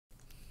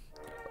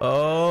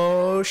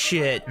Oh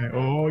shit.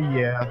 Oh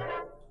yeah.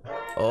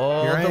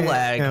 Oh, the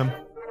lag.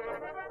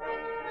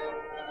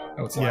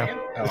 Oh, it's lagging?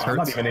 Oh, I'm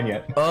not even in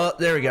yet. Oh,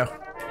 there we go.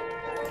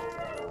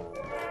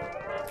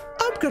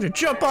 I'm gonna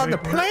jump on the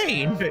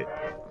plane. Okay.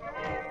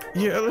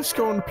 Yeah, let's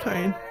go on the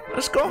plane.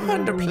 Let's go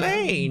on the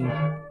plane.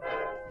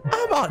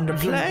 I'm on the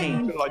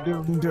plane.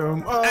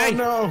 Oh Hey.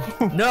 no.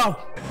 No.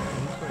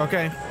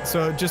 Okay,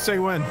 so just say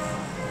when.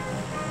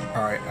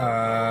 All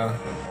right.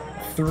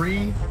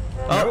 3.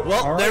 Oh, Nope.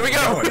 well, All there right, we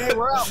go. Okay,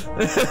 we're out.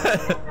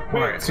 All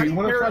right, so you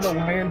want to try to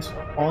land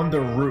on the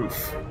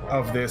roof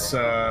of this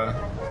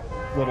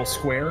little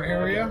square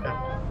area?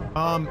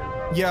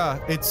 Yeah,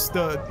 it's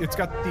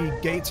got the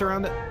gates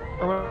around it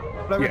or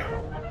whatever.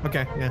 Yeah.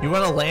 Okay, yeah. You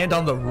want to land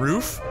on the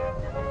roof?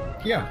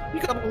 Yeah.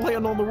 You gotta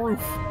land on the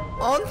roof.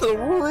 On the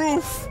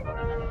roof.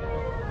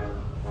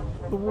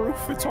 The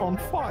roof, it's on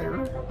fire.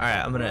 All right,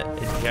 I'm gonna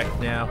eject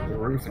now. The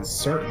roof is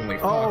certainly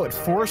Oh, fucked. it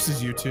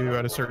forces you to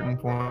at a certain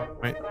point.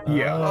 Right?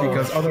 Yeah, Oh,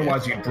 because shit.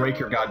 otherwise you'd break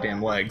your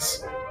goddamn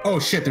legs. Oh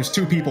shit, there's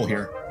 2 people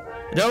here.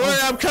 Don't worry,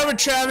 I'm coming,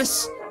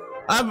 Travis.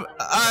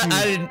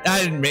 I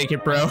didn't make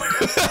it, bro.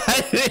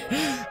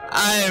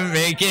 I didn't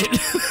make it.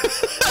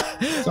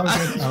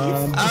 Sounds good.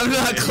 I'm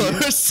not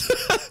close.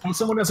 Oh,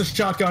 someone has a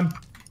shotgun.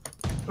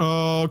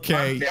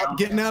 Okay, down.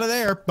 getting out of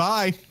there.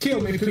 Bye.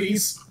 Kill me,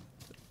 please.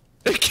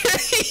 Okay,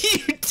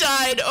 you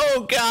died.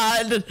 Oh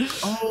god.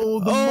 Oh,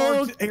 the Oh,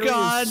 marked area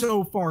God. is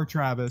so far,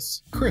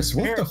 Travis. Chris,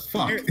 what Eric, the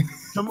fuck? Eric,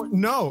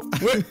 no,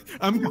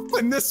 I'm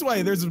going this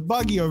way. There's a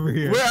buggy over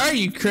here. Where are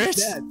you, Chris?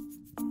 Dead.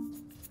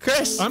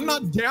 Chris. I'm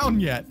not down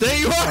yet. There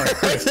you are.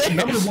 Chris, Right there.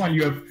 number 1,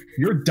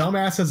 your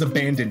dumbass has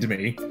abandoned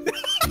me.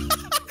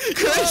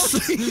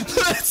 Chris,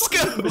 let's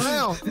go.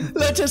 Wow.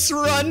 Let us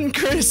run,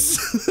 Chris.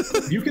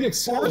 You can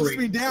Force accelerate.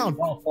 me down.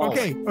 while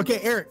falling. Okay,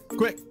 Eric,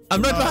 quick.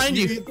 I'm right behind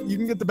you. You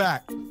can get the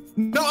back.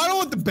 No, I don't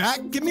want the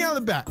back. Get me out of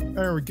the back.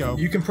 There we go.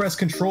 You can press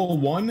Control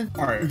 1.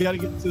 All right. We gotta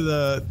get to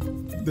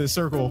the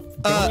circle.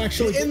 Don't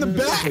actually in the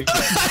back.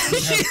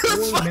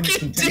 You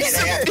fucking did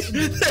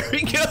it. There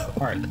we go.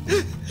 All right.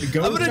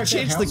 Go I'm gonna check that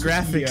change the house with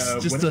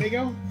graphics just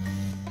Winnebago.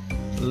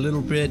 a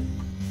little bit.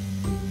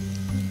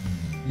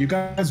 You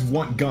guys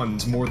want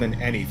guns more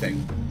than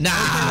anything. Nah.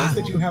 Not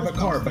that you have a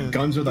car, but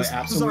guns are the This is our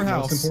absolute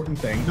house. most important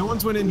thing. No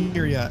one's went in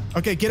here yet.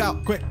 Okay, get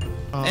out, quick.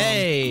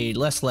 Hey,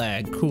 less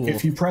lag. Cool.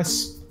 If you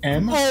press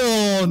M,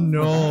 Oh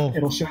no.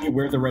 it'll show you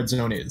where the red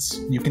zone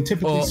is. You can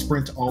typically Oh.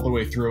 sprint all the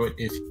way through it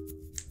if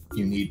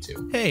you need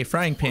to. Hey,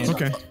 frying pan.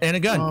 Okay. And a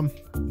gun.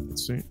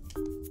 Let's see.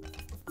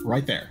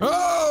 Right there.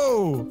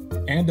 Oh!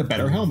 And a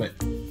better helmet.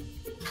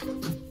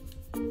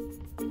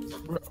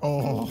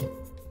 Oh.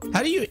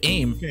 How do you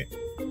aim? Okay.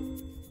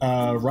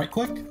 Right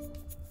click.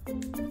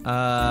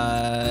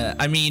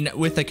 I mean,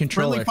 with a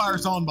controller. Friendly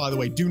fire's on, by the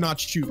way. Do not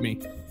shoot me.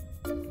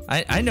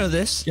 I know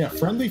this. Yeah,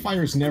 friendly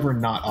fire's never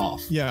not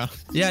off. Yeah.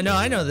 Yeah, no,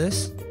 I know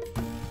this.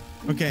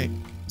 Okay.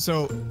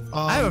 So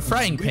I have a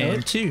frying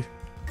pan too.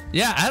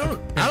 Yeah,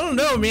 I don't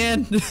know,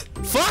 man.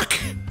 Fuck.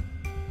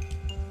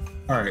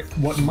 All right.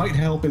 What might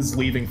help is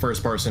leaving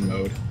first person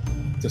mode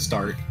to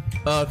start.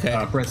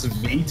 Okay. Press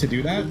V to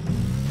do that.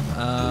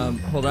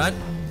 Hold on.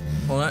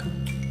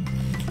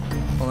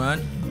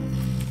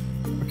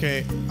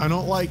 Okay. I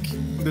don't like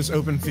this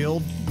open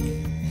field.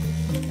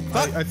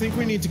 I think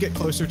we need to get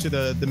closer to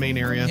the main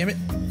area. Damn it.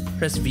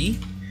 Press V.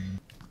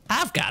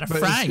 I've got a But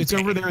frying it's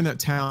pan. over there in that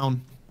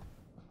town.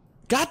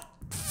 God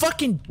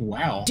fucking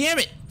Wow. damn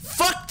it.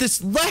 Fuck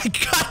this lag.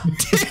 God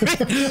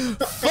damn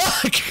it.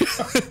 Fuck.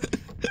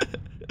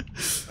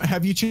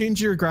 Have you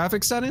changed your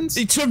graphic settings?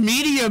 It's a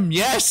medium,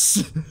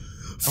 yes.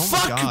 Oh my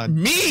Fuck God.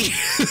 me.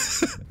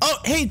 Oh,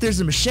 hey, there's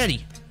a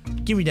machete.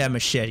 Give me that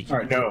machete. All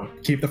right. No.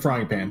 Keep the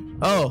frying pan.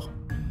 Oh.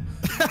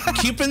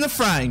 Keep in the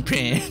frying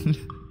pan.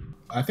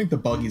 I think the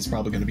buggy's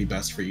probably going to be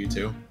best for you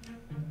too.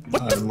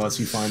 What the unless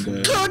you find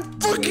a.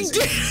 God fucking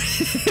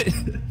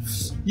damn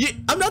it.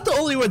 I'm not the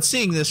only one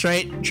seeing this,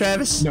 right,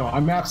 Travis? No,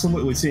 I'm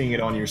absolutely seeing it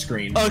on your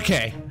screen.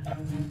 Okay.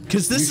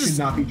 Because You this should is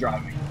not be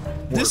driving.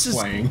 this is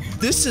Playing.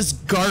 this is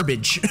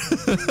garbage.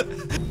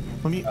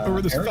 Let me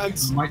over this Eric,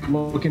 fence. you might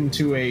look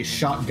into a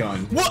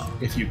shotgun. What?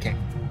 If you can.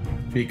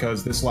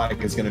 Because this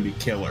lag is going to be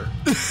killer.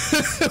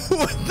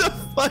 What the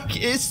fuck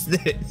is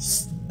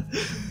this?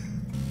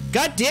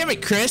 God damn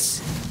it,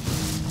 Chris.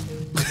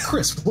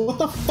 Chris, what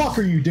the fuck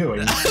are you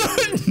doing?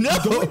 No.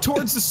 Going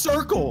towards the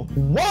circle.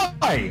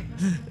 Why?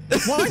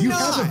 Why You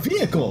not? have a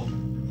vehicle.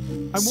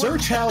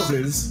 Search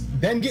houses,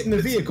 then get in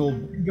the vehicle,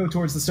 and go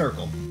towards the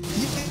circle.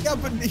 Yeah,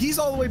 but he's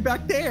all the way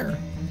back there.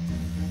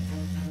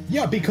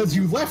 Yeah, because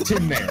you left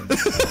him there.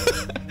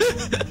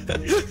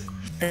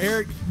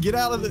 Eric, get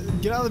out of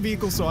the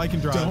vehicle so I can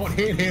drive. Don't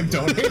hit him.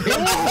 Don't hit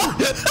him.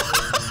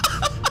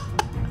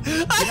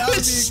 I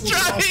was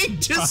trying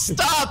to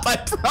stop, I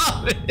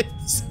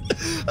promise.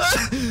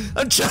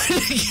 I'm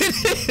trying to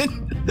get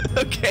in.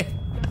 Okay.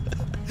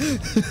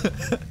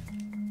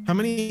 How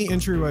many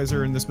entryways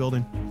are in this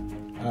building?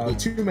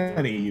 Too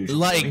many usually.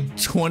 Like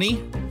 20?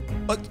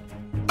 What?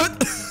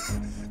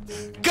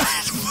 God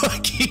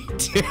fucking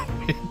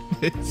damn it.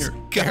 Travis.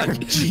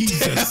 God,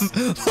 Jesus.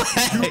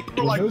 lag.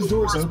 Were those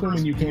doors open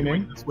when you came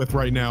in? With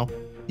right now.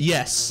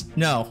 Yes.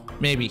 No.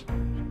 Maybe.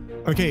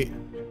 Okay,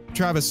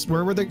 Travis,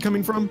 where were they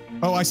coming from?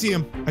 Oh, I see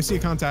him. I see a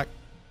contact.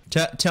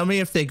 Tell me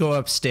if they go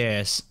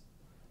upstairs.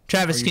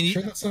 Travis, can you?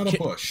 Sure that's not a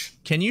bush?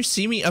 Can you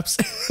see me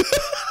upstairs?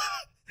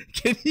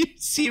 Can you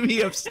see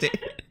me upstairs?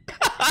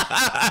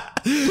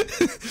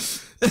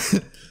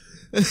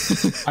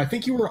 I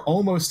think you were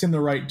almost in the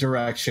right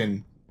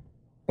direction,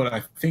 but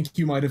I think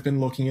you might have been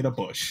looking at a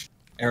bush.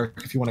 Eric,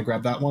 if you want to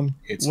grab that one,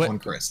 it's on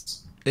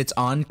Chris. It's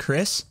on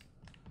Chris?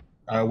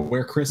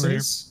 Where Chris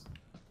is?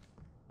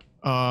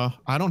 I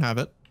don't have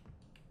it.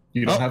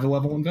 You don't have a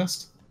level 1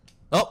 vest?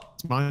 Oh,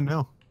 It's mine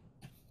now.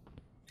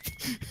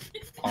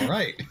 All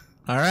right.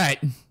 all right.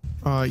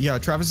 Yeah,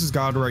 Travis is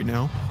God right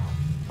now.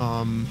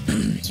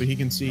 So he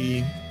can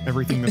see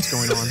everything that's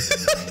going on.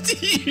 Do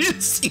you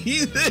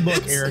see this?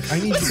 Look, Eric, I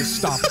need you to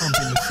stop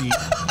pumping the seat.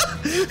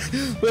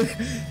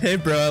 Hey,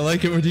 bro, I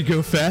like it when you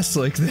go fast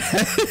like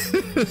that.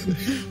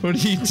 What are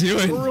you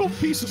doing? You're a real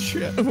piece of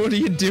shit. What are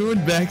you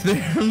doing back there?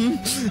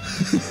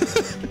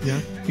 Yeah.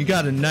 You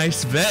got a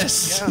nice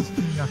vest.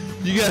 Yeah.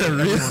 You got a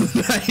real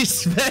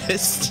nice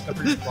vest.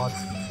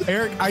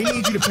 Eric, I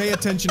need you to pay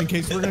attention in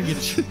case we're gonna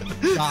get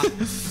shot.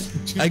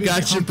 I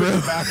got you, bro.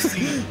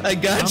 I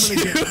got you.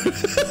 I'm gonna get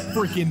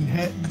freaking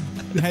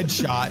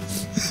headshot.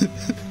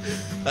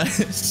 I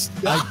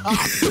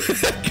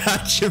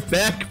got your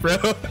back, bro.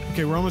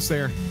 Okay, we're almost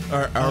there.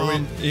 Are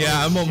we?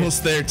 Yeah, I'm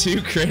almost there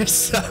too,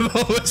 Chris. I'm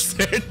almost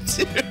there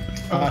too.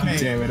 God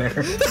damn it,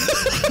 Eric.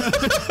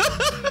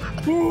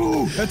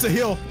 Ooh, that's a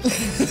hill.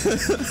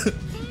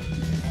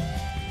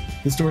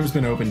 This door has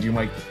been opened. You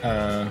might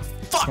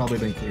probably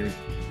been cleared.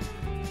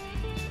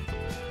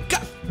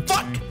 God,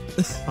 fuck.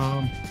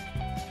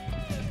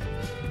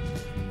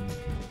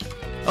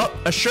 Oh,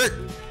 a shirt.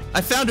 I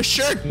found a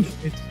shirt.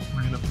 It's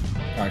random.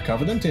 All right,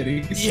 cover them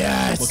titties.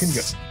 Yes. Looking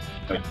good.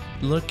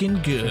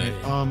 Looking good.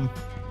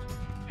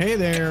 Hey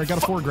there, I got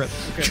a foregrip.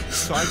 Okay,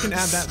 so I can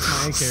add that to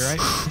my AK, right?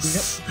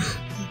 Yep.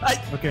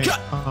 Okay.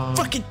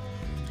 Fucking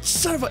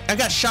son of a! I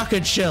got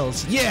shotgun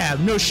shells. Yeah,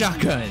 no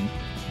shotgun.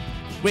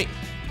 Wait,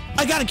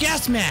 I got a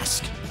gas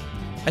mask.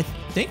 I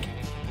think.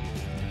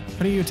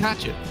 How do you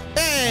attach it?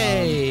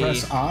 Hey.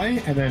 Press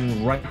I and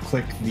then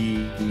right-click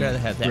the Rather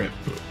have that. grip.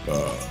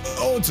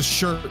 Oh, it's a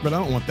shirt, but I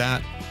don't want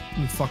that.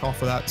 Fuck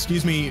off with that.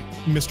 Excuse me,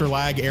 Mr.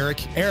 Lag,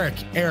 Eric. Eric.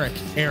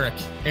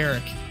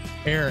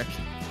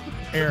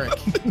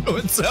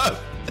 What's up?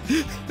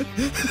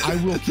 I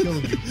will kill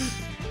you.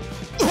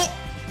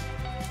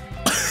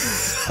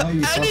 Oh,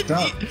 you fucked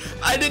up.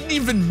 I didn't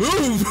even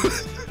move.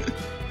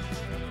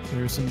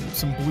 There's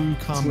some blue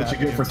That's combat. what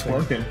you get for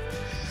pants there. twerking.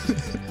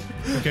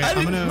 Okay, I I'm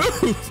didn't gonna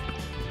move.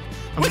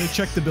 I'm gonna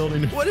check the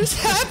building. What is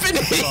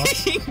happening?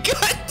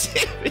 God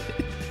damn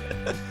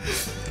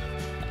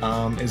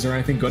it. Is there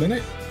anything good in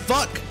it?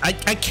 Fuck, I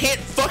can't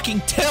fucking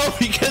tell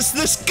because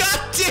this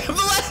goddamn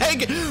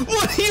lag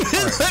won't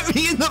even let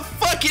me in the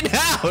fucking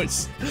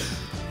house.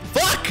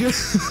 Fuck.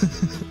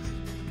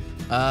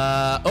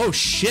 Oh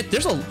shit,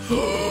 there's a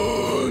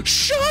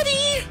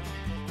shotty.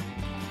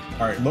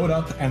 All right, load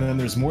up, and then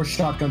there's more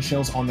shotgun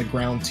shells on the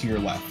ground to your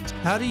left.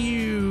 How do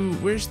you,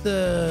 where's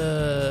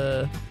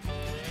the,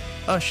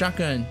 oh,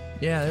 shotgun.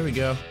 Yeah, there we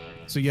go.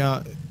 So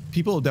yeah,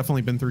 people have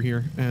definitely been through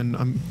here, and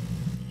I'm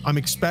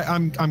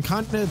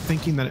kind of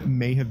thinking that it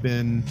may have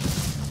been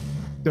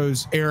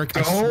those Eric.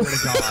 I swear to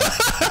God.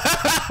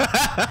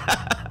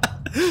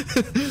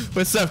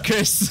 What's up,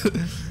 Chris?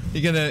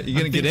 You gonna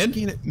get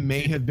in? It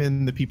may have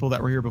been the people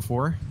that were here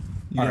before.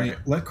 All right,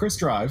 let Chris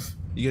drive.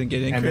 You gonna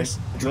get in, And Chris?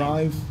 then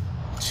drive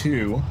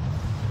to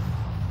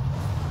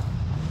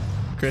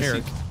Chris,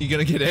 Eric. you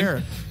gonna get in?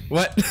 Eric.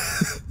 What?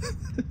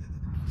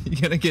 You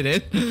gonna get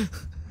in?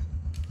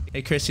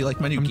 Hey, Chris, you like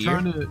my new I'm gear?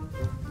 trying to.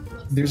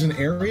 There's an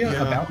area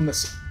Yeah. about in the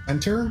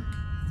center.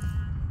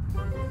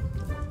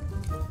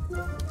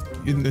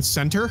 In the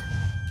center?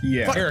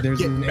 Yeah, Fuck, Eric,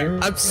 there's an area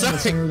I'm in the sorry.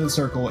 center of the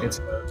circle.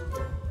 It's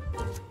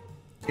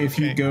if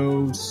you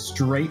go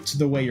straight to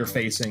the way you're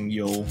facing,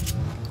 you'll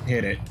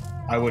hit it.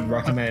 I would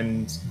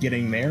recommend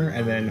getting there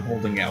and then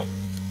holding out.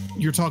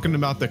 You're talking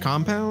about the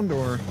compound,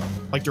 or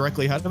like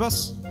directly ahead of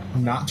us?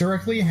 Not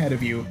directly ahead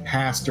of you,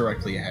 past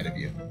directly ahead of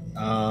you.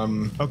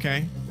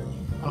 Okay.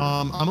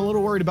 I'm a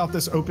little worried about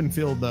this open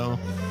field though.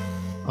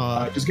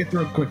 Just get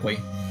through it quickly.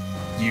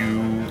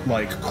 You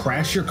like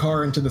crash your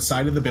car into the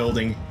side of the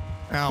building.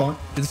 Ow.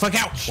 Get the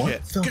fuck out!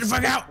 What the Get the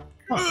fuck out!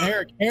 Oh,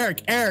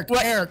 Eric,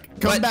 What? Eric,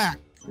 come What? back.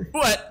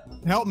 What?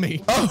 Help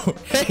me. Oh,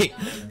 hey!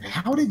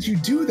 How did you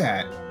do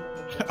that?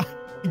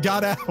 He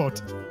got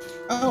out.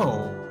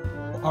 Oh,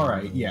 all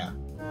right, yeah,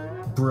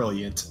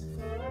 brilliant.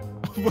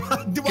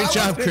 Good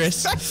job,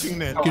 Chris.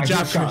 It. Oh, Good I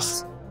job, hear Chris.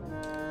 shots.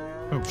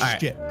 Oh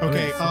right. shit.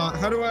 Okay.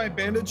 How do I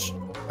bandage?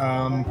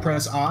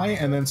 Press I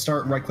and then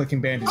start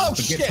right-clicking bandages. Oh but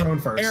shit. get prone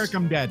first. Eric,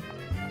 I'm dead.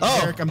 Oh.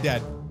 Eric, I'm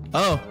dead.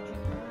 Oh,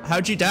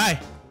 how'd you die?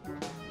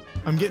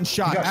 I'm getting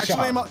shot. You got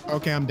Actually, shot.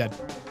 okay. I'm dead.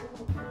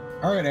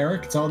 All right,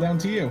 Eric, it's all down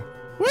to you.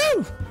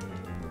 Woo!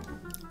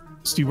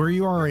 Steve, where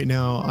you are right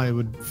now, I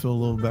would feel a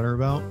little better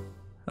about.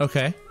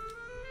 Okay.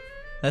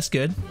 That's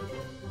good.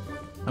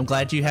 I'm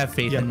glad you have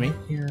faith in me.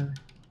 Here.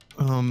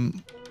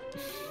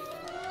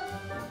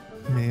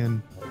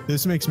 Man,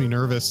 this makes me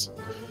nervous.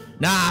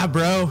 Nah,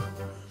 bro.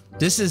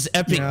 This is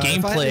epic If I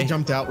gameplay. had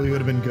jumped out, we would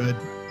have been good.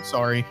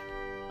 Sorry.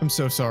 I'm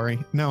so sorry.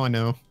 Now I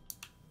know.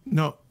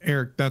 No,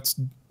 Eric, that's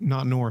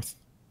not north.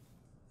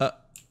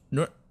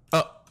 North.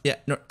 Oh, yeah,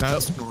 north.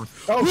 That's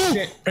north. Oh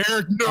shit,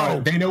 Eric,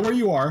 no. They know where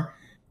you are.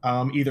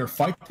 Either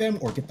fight them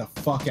or get the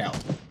fuck out.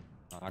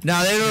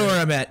 Nah, they don't know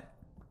where I'm at.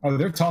 Oh,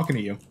 they're talking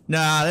to you.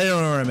 Nah, they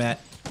don't know where I'm at.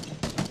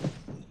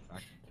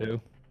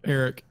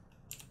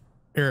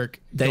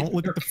 Eric, don't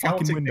look at the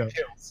fucking window.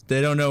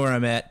 They don't know where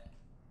I'm at.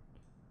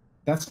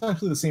 That's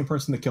actually the same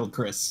person that killed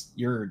Chris.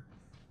 You're...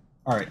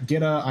 Alright,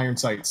 get iron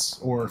sights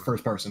or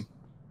first person.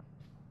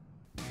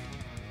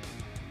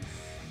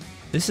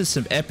 This is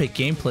some epic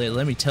gameplay,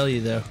 let me tell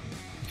you, though.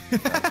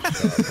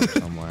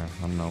 Somewhere.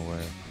 I'm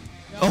nowhere.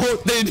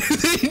 Oh, they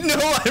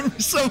know I'm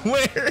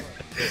somewhere.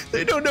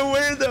 They don't know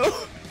where,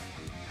 though.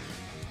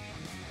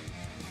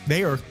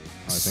 They are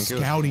think it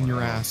was scouting your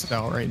somewhere ass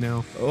out right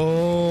now.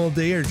 Oh,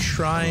 they are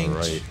trying.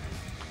 Right.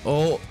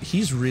 Oh,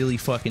 he's really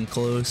fucking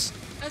close.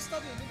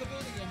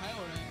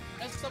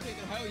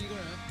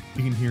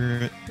 You can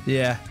hear it.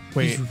 Yeah,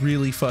 Wait. he's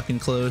really fucking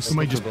close.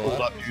 Somebody just pulled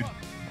up, dude.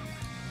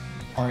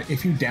 Alright,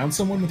 if you down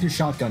someone with your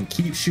shotgun,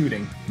 keep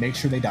shooting. Make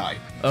sure they die.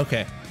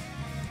 Okay.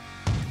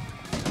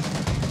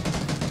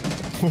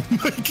 Oh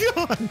my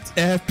god.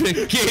 Epic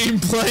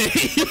gameplay.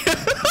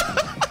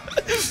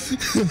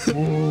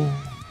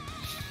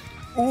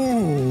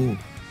 Oh.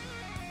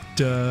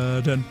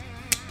 Dun, dun,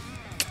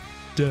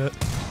 dun.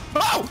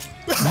 Oh!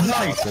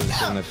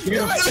 Nice! Alright,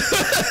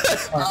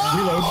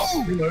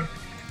 reload.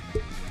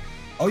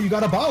 Oh, you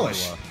got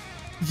abolish!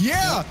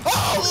 Yeah!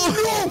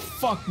 Oh, no!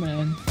 Fuck,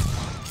 man.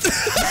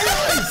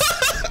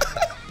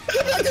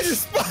 Get back in your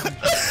spot!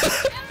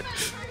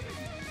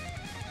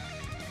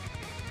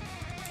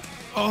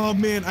 Oh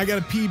man, I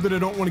gotta pee, but I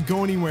don't want to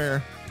go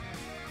anywhere.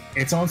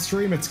 It's on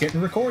stream, it's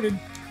getting recorded.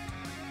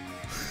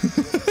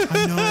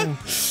 I know.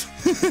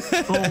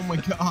 Oh my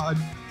god.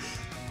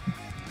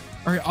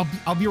 Alright,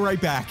 I'll be right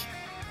back.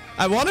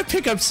 I want to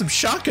pick up some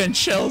shotgun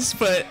shells,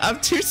 but I'm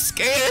too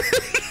scared.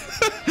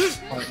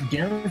 Alright,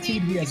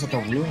 guaranteed he has like a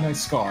really nice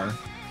scar.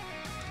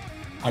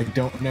 I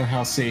don't know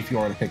how safe you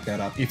are to pick that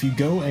up. If you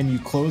go and you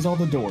close all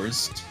the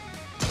doors...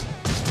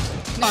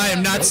 I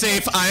am not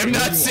safe. I am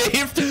not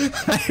safe.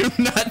 I am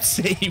not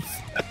safe.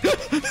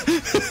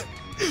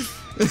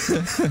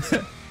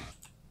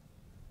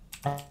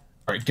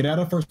 Alright, get out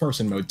of first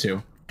person mode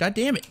too. God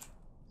damn it.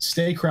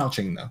 Stay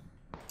crouching though.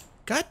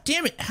 God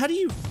damn it. How do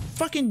you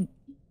fucking...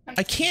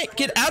 I can't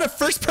get out of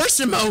first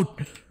person mode.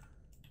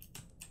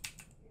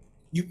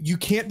 You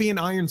can't be in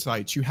iron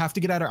sights. You have to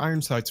get out of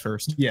iron sights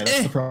first. Yeah,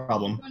 that's the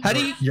problem. How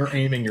do you... You're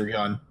aiming your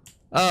gun.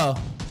 Oh.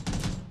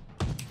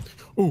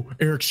 Oh,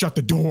 Eric, shut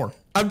the door.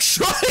 I'm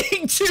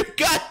trying to,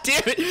 god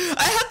damn it!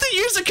 I have to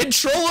use a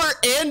controller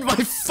and my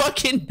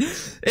fucking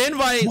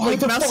Why like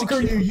the mouse. fuck are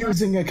you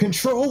using a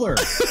controller?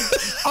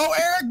 Oh,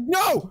 Eric,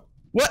 no!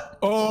 What?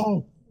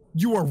 Oh,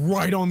 you are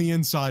right on the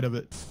inside of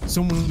it.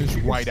 Someone is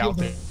right out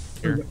there.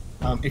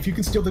 If you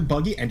can steal the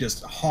buggy and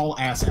just haul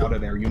ass out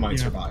of there, you might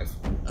survive.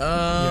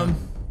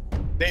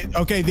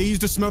 Okay, they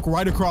used to smoke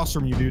right across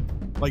from you, dude.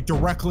 Like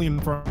directly in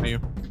front of you.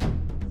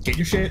 Get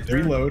your shit,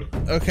 reload.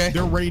 Okay.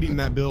 They're raiding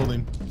that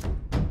building.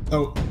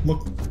 Oh,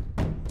 look.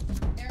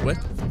 What?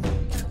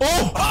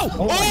 Oh!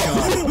 Oh my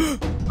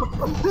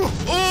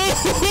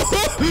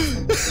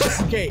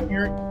god. Okay,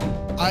 Eric.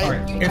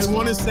 I It's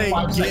want to say,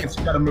 5 seconds,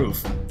 you gotta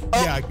move.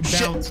 yeah,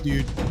 bounce,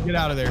 dude. Get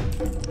out of there.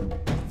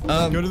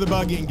 Go to the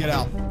buggy and get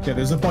out. Yeah,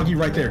 there's a buggy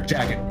right there,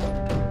 jacket.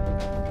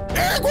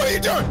 Eric, what are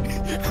you doing?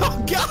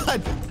 Oh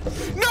God!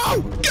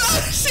 No!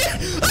 God, shit!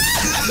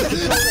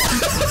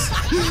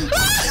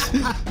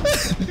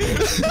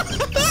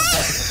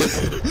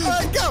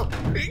 Alright, go!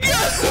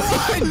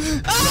 Run!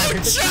 I'm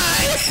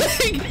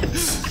trying!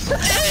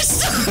 It's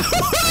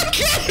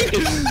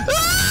working!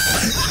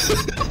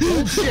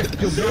 Oh shit,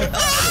 you'll die.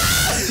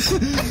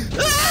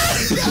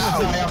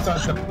 You'll die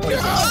outside the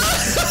place.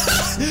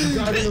 You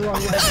got it in the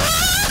wrong way.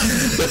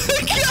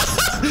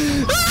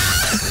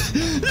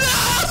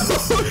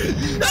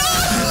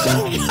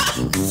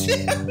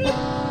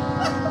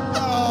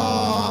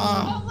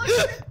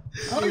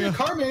 Oh, your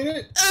car made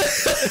it.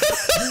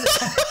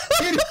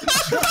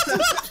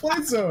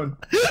 Play zone.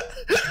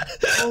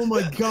 Oh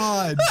my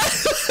God!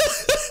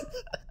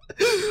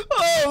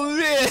 Oh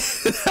man,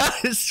 that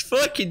is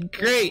fucking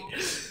great.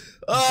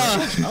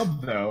 Good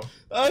job, though.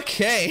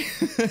 Okay.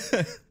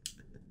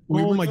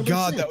 Oh my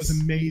God, that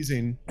was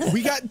amazing.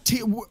 We got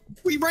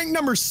we ranked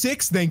number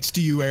 6 thanks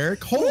to you,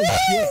 Eric. Holy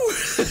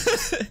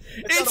shit!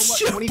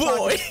 It's your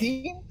boy.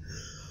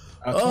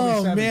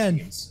 Oh 27 man.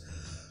 teams.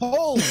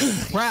 Holy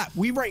crap,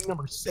 we ranked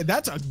number 6.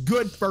 That's a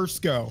good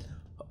first go.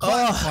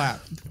 Clap, clap.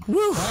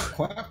 Woo.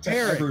 Clap to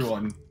Eric.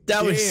 everyone.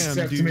 That was Damn,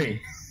 Except dude.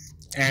 me.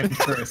 And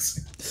Chris.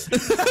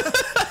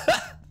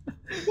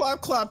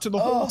 Clap, clap to the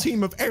whole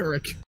team of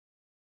Eric.